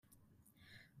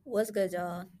What's good,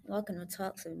 y'all? Welcome to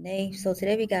Talks of Nay. So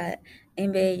today we got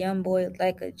NBA YoungBoy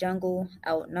Like a Jungle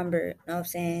Outnumbered. Know what I'm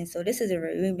saying? So this is a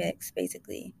remix,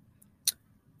 basically.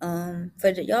 For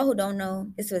y'all who don't know,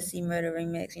 it's a C Murder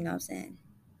remix. You know what I'm saying?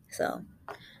 So,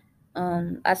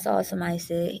 I saw somebody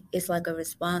say it's like a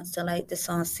response to like the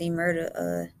song C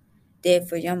Murder did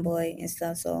for YoungBoy and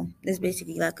stuff. So this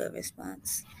basically like a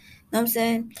response. Know what I'm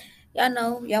saying? Y'all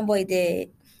know YoungBoy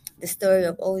did the story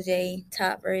of OJ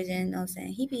top version. Know what I'm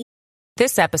saying?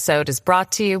 This episode is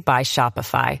brought to you by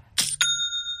Shopify.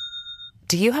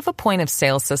 Do you have a point of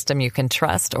sale system you can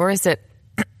trust, or is it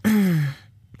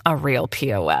a real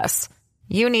POS?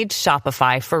 You need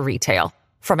Shopify for retail.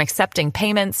 From accepting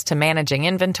payments to managing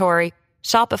inventory,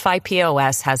 Shopify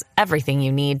POS has everything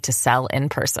you need to sell in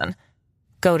person.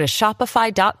 Go to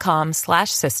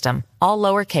shopify.com/system, all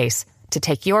lowercase, to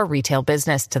take your retail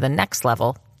business to the next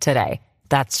level today.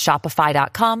 That's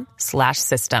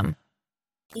shopify.com/system.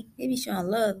 They be showing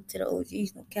love to the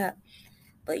OGs, no cap.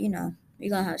 But we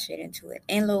gonna have shit into it.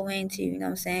 And Lil Wayne too, you know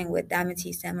what I'm saying, with Diamond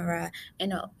T Samurai.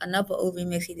 And another old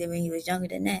remix he did when he was younger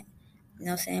than that. You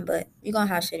know what I'm saying? But we gonna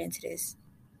have shit into this.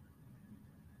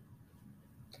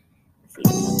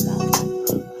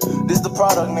 This the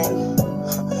product, man.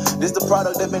 This the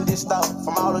product that been dished out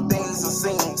from all the things and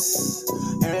scenes.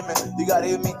 You hear me? You gotta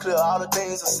hear me clear. All the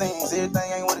things and scenes.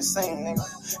 Everything ain't what it seems, nigga.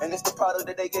 And it's the product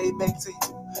that they gave back to you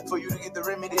for you to get the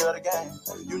remedy of the game.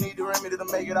 You need the remedy to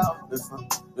make it out. This for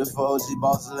OG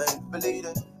bosses ain't believe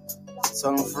it.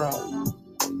 Tell them from.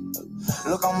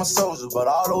 Look, I'm a soldier, but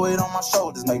all the weight on my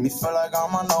shoulders make me feel like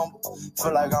I'm a number.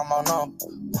 Feel like I'm a number.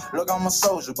 Look, I'm a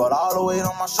soldier, but all the weight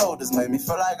on my shoulders make me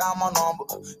feel like I'm a number.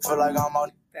 Feel like I'm a...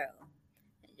 Bro,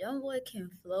 YoungBoy can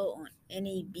flow on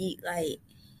any beat. Like,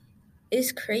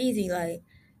 it's crazy. Like,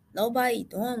 nobody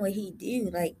doing what he do.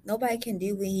 Like, nobody can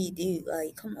do what he do.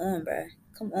 Like, come on, bro.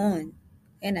 Come on.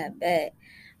 Ain't that bad.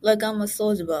 Look, I'm a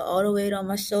soldier, but all the weight on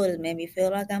my shoulders made me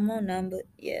feel like I'm on number.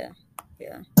 Yeah.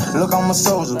 Look, I'm a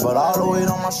soldier, but all the weight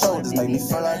on my shoulders make me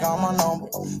feel like I'm a number.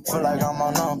 Feel like I'm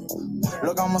a number.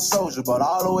 Look, I'm a soldier, but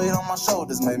all the weight on my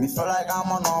shoulders make me feel like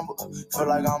I'm a number. Feel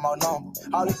like I'm a number.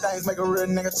 All these things make a real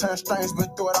nigga turn strange,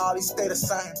 but through it all, he stay the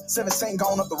same. 17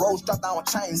 going up the road, strapped down with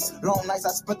chains. Long nights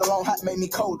I spent alone, hot made me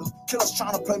colder. Killers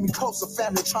trying to play me closer,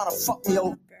 family trying to fuck me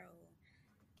over.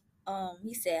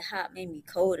 He said hot made me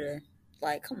colder.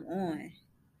 Like, come on.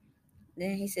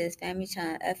 Then he says family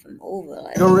trying to F him over.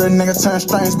 Like, a real nigga turn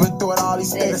strange, but through it all, he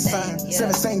stay the same.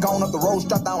 17 going up the road,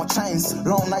 strapped down with chains.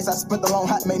 Long nights I spent alone,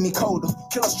 hot made me colder.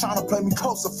 Killers trying to play me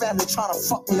closer, family trying to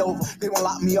fuck me over. They won't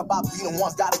lock me up, I beat them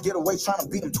once, gotta get away, trying to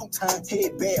beat them 2 times.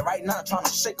 Head bad right now, trying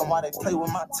to shake them while they play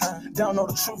with my time. They don't know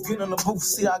the truth, get in the booth,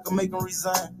 see I can make them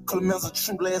resign. Clemens a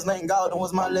true last name, Golden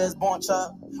was my last born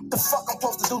child. What the fuck I'm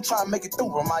supposed to do, try and make it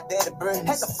through, bro, my daddy burned.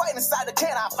 Had to fight inside the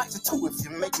can, I'll fight you too if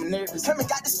you make me nervous. Kevin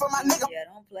got this for my nigga. Yeah,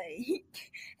 don't play.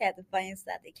 Had to fight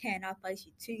inside the can. I'll fight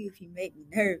you too if you make me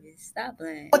nervous. Stop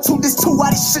playing. But this too,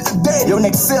 why this shit today? Your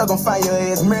next cell gon' find your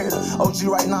ass murder. OG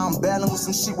right now, I'm battling with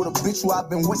some shit with a bitch who I've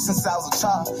been with since I was a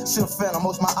child. She a fan of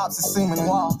most of my ops is seeming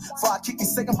wild. Before I kick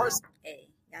his second verse. Hey,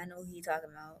 y'all know who he talking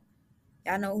about.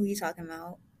 Y'all know who he talking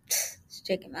about. It's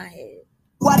shaking my head.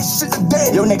 Why this shit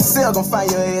today? Your next cell gon'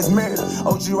 find your ass murder.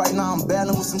 OG right now, I'm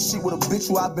battling with some shit with a bitch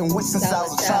who I've been with since I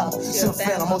was a child. She a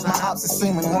fan of most of my ops is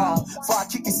seeming wild. Before I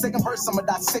kick his second verse, I'ma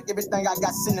dissect everything I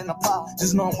got sitting in the pile.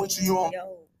 Just know I'm with you on.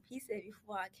 Yo, he said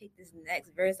before I kick this next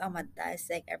verse, I'ma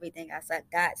dissect everything I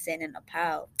got sitting in the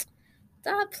pile.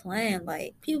 Stop playing.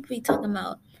 Like, people be talking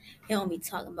about, he don't be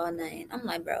talking about nothing. I'm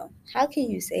like, bro, how can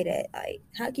you say that? Like,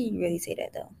 how can you really say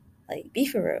that though? Like, be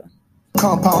for real.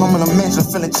 Compound, I'm in a mansion,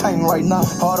 feeling chain right now.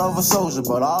 Heart of a soldier,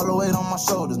 but all the weight on my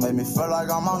shoulders made me feel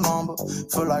like I'm on number.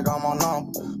 Feel like I'm on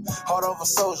number. Heart of a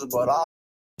soldier, but all...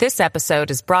 This episode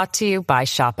is brought to you by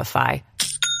Shopify.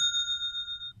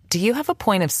 Do you have a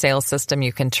point of sale system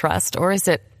you can trust, or is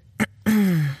it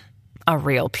a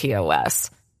real POS?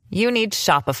 You need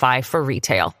Shopify for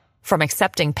retail. From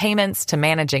accepting payments to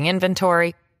managing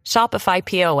inventory, Shopify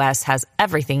POS has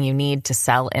everything you need to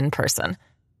sell in person.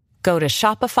 Go to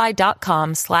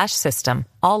shopify.com/system,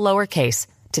 all lowercase,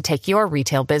 to take your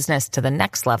retail business to the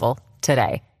next level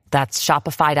today. That's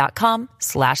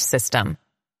shopify.com/system.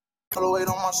 All the weight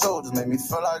on my shoulders make me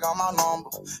feel like I'm on number.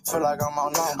 Feel like I'm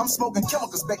on number. I'm smoking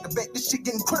chemicals back to back. This shit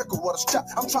getting critical with a strap.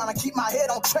 I'm trying to keep my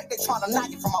head on track. They trying to knock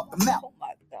it from off the map. Oh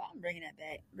my God, I'm bringing that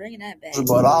back. Bringing that back.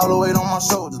 But all the weight on my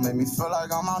shoulders made me feel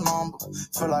like I'm outnumbered.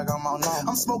 Feel like I'm outnumbered.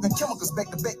 I'm smoking chemicals back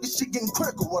to back. This shit getting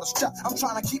critical with a strap. I'm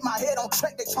trying to keep my head on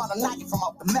track. They trying to knock it from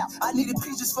off the map. I needed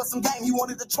peaches for some game. You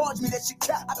wanted to charge me that shit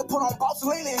cap. I could put on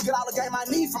Barcelona and get all the game I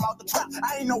need from out the trap.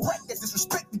 I ain't no rat that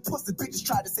disrespect me. Pussy bitches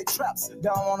try to say traps. They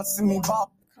don't want to see me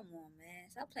ball. Come on, man.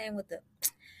 Stop playing with the...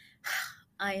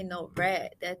 I ain't no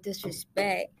rat. That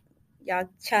disrespect. Y'all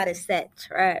try to set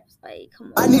traps. Like,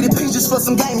 come on. I needed peaches for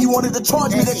some game. He wanted to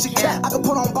charge me that shit cap. I could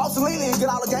put on Barcelona and get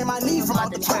all the game I need from out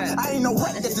the trap. I ain't no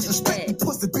rat that disrespect me.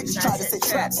 Pussy bitches try to say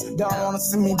traps. They don't want to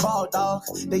see me ball, dog.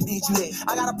 They did you that.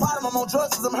 I got a problem. I'm on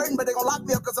drugs because I'm hurting, but they gon' lock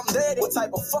me up because I'm dead. What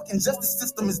type of fucking justice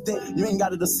system is that? You ain't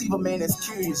got to deceive a man that's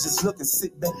curious. Just look and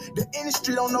sit back. The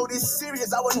industry don't know this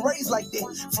serious. I wasn't raised like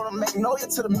that. From the Magnolia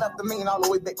to the methamphetamine all the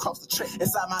way back across the track.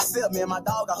 Inside my cell, me and my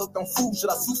dog got hooked on food.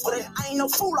 Should I sue for that? I ain't no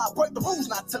fool. I break the rules,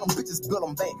 not tell them bitches build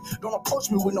them back. Don't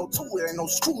approach me with no tool. There ain't no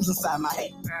screws inside my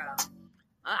head. Bro,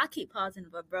 I keep pausing,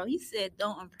 but bro, he said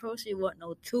don't approach me with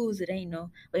no tools. It ain't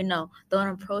no. Wait, no. Don't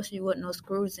approach me with no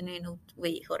screws. And ain't no.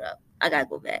 Wait, hold up. I gotta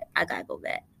go back.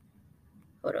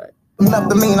 Hold up.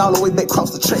 Methamphetamine all the way back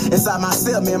across the track. Inside my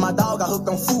cell, me and my dog got hooked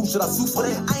on food. Should I sue for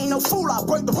that? I ain't no fool. I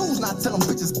break the rules, not tell them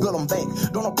bitches build them back.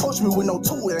 Don't approach me with no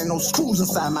tool. There ain't no screws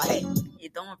inside my head. You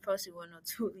don't approach me with no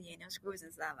tools. You ain't no screws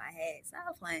inside my head.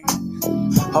 Stop playing.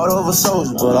 Hard over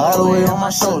soldier, but all the way on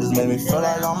my shoulders made me feel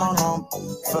like I'm on numb.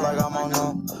 Feel like I'm on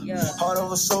numb. Yeah. Hard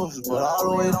over soldier, but all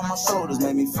the weight on my shoulders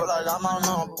made me feel like I'm on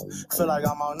number. Feel like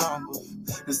I'm on number.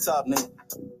 This top nigga.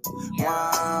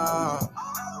 Wow.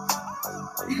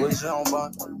 What's your own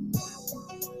bun?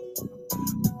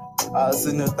 I was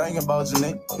sitting there thinking about you,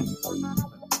 nigga.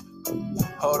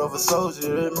 Hard over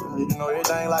soldier, you know,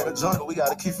 everything like a jungle. We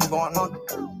gotta keep from going under.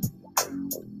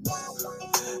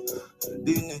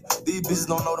 These bitches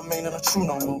don't know the meaning of true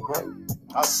no more, bro.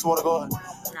 I swear to God.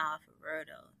 Nah,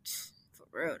 for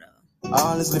real though. I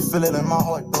honestly feel it in my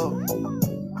heart, bro.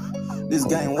 This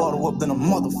game water whooped than a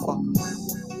motherfucker.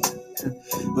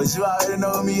 But you already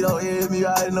know me though, yeah, me, you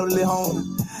already know the little homie.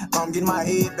 I'm getting my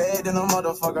head bad than a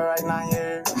motherfucker right now,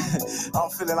 yeah. I'm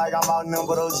feeling like I'm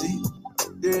outnumbered, OG.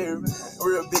 Yeah,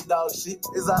 real big dog shit.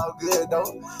 It's all good though.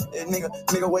 That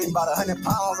nigga weighing about 100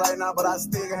 pounds right now, but I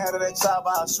still can handle that chop.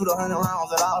 I'll shoot 100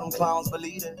 rounds at all them clowns,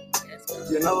 believe it.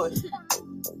 You know it.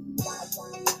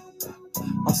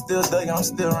 I'm still digging, I'm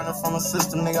still running from the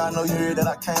system, nigga. I know you heard that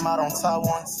I came out on top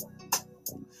once.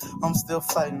 I'm still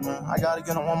fighting, man. I gotta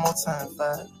get on one more time,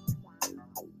 fat.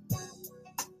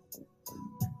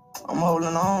 I'm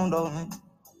holding on though, nigga.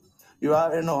 You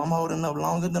already know I'm holding up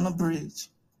longer than a bridge.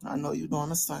 I know you doing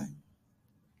the same.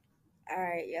 All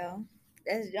right, yo.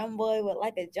 That's Young Boy with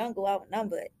like a jungle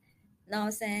outnumbered. Know what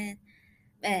I'm saying?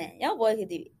 Man, Young Boy could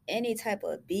do any type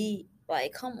of beat.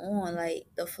 Like, come on. Like,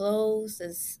 the flows,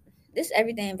 this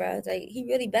everything, bro. It's like, he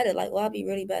really better. Like, Wabi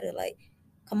really better. Like,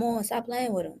 come on, stop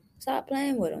playing with him.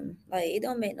 Like, it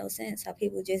don't make no sense how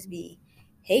people just be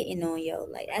hating on yo.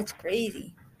 Like, that's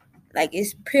crazy. Like,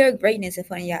 it's pure greatness in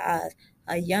front of your eyes.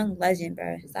 A young legend,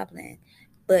 bro. Stop playing.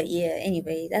 But yeah,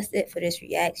 anyway, that's it for this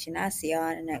reaction. I'll see y'all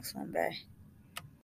in the next one, bro.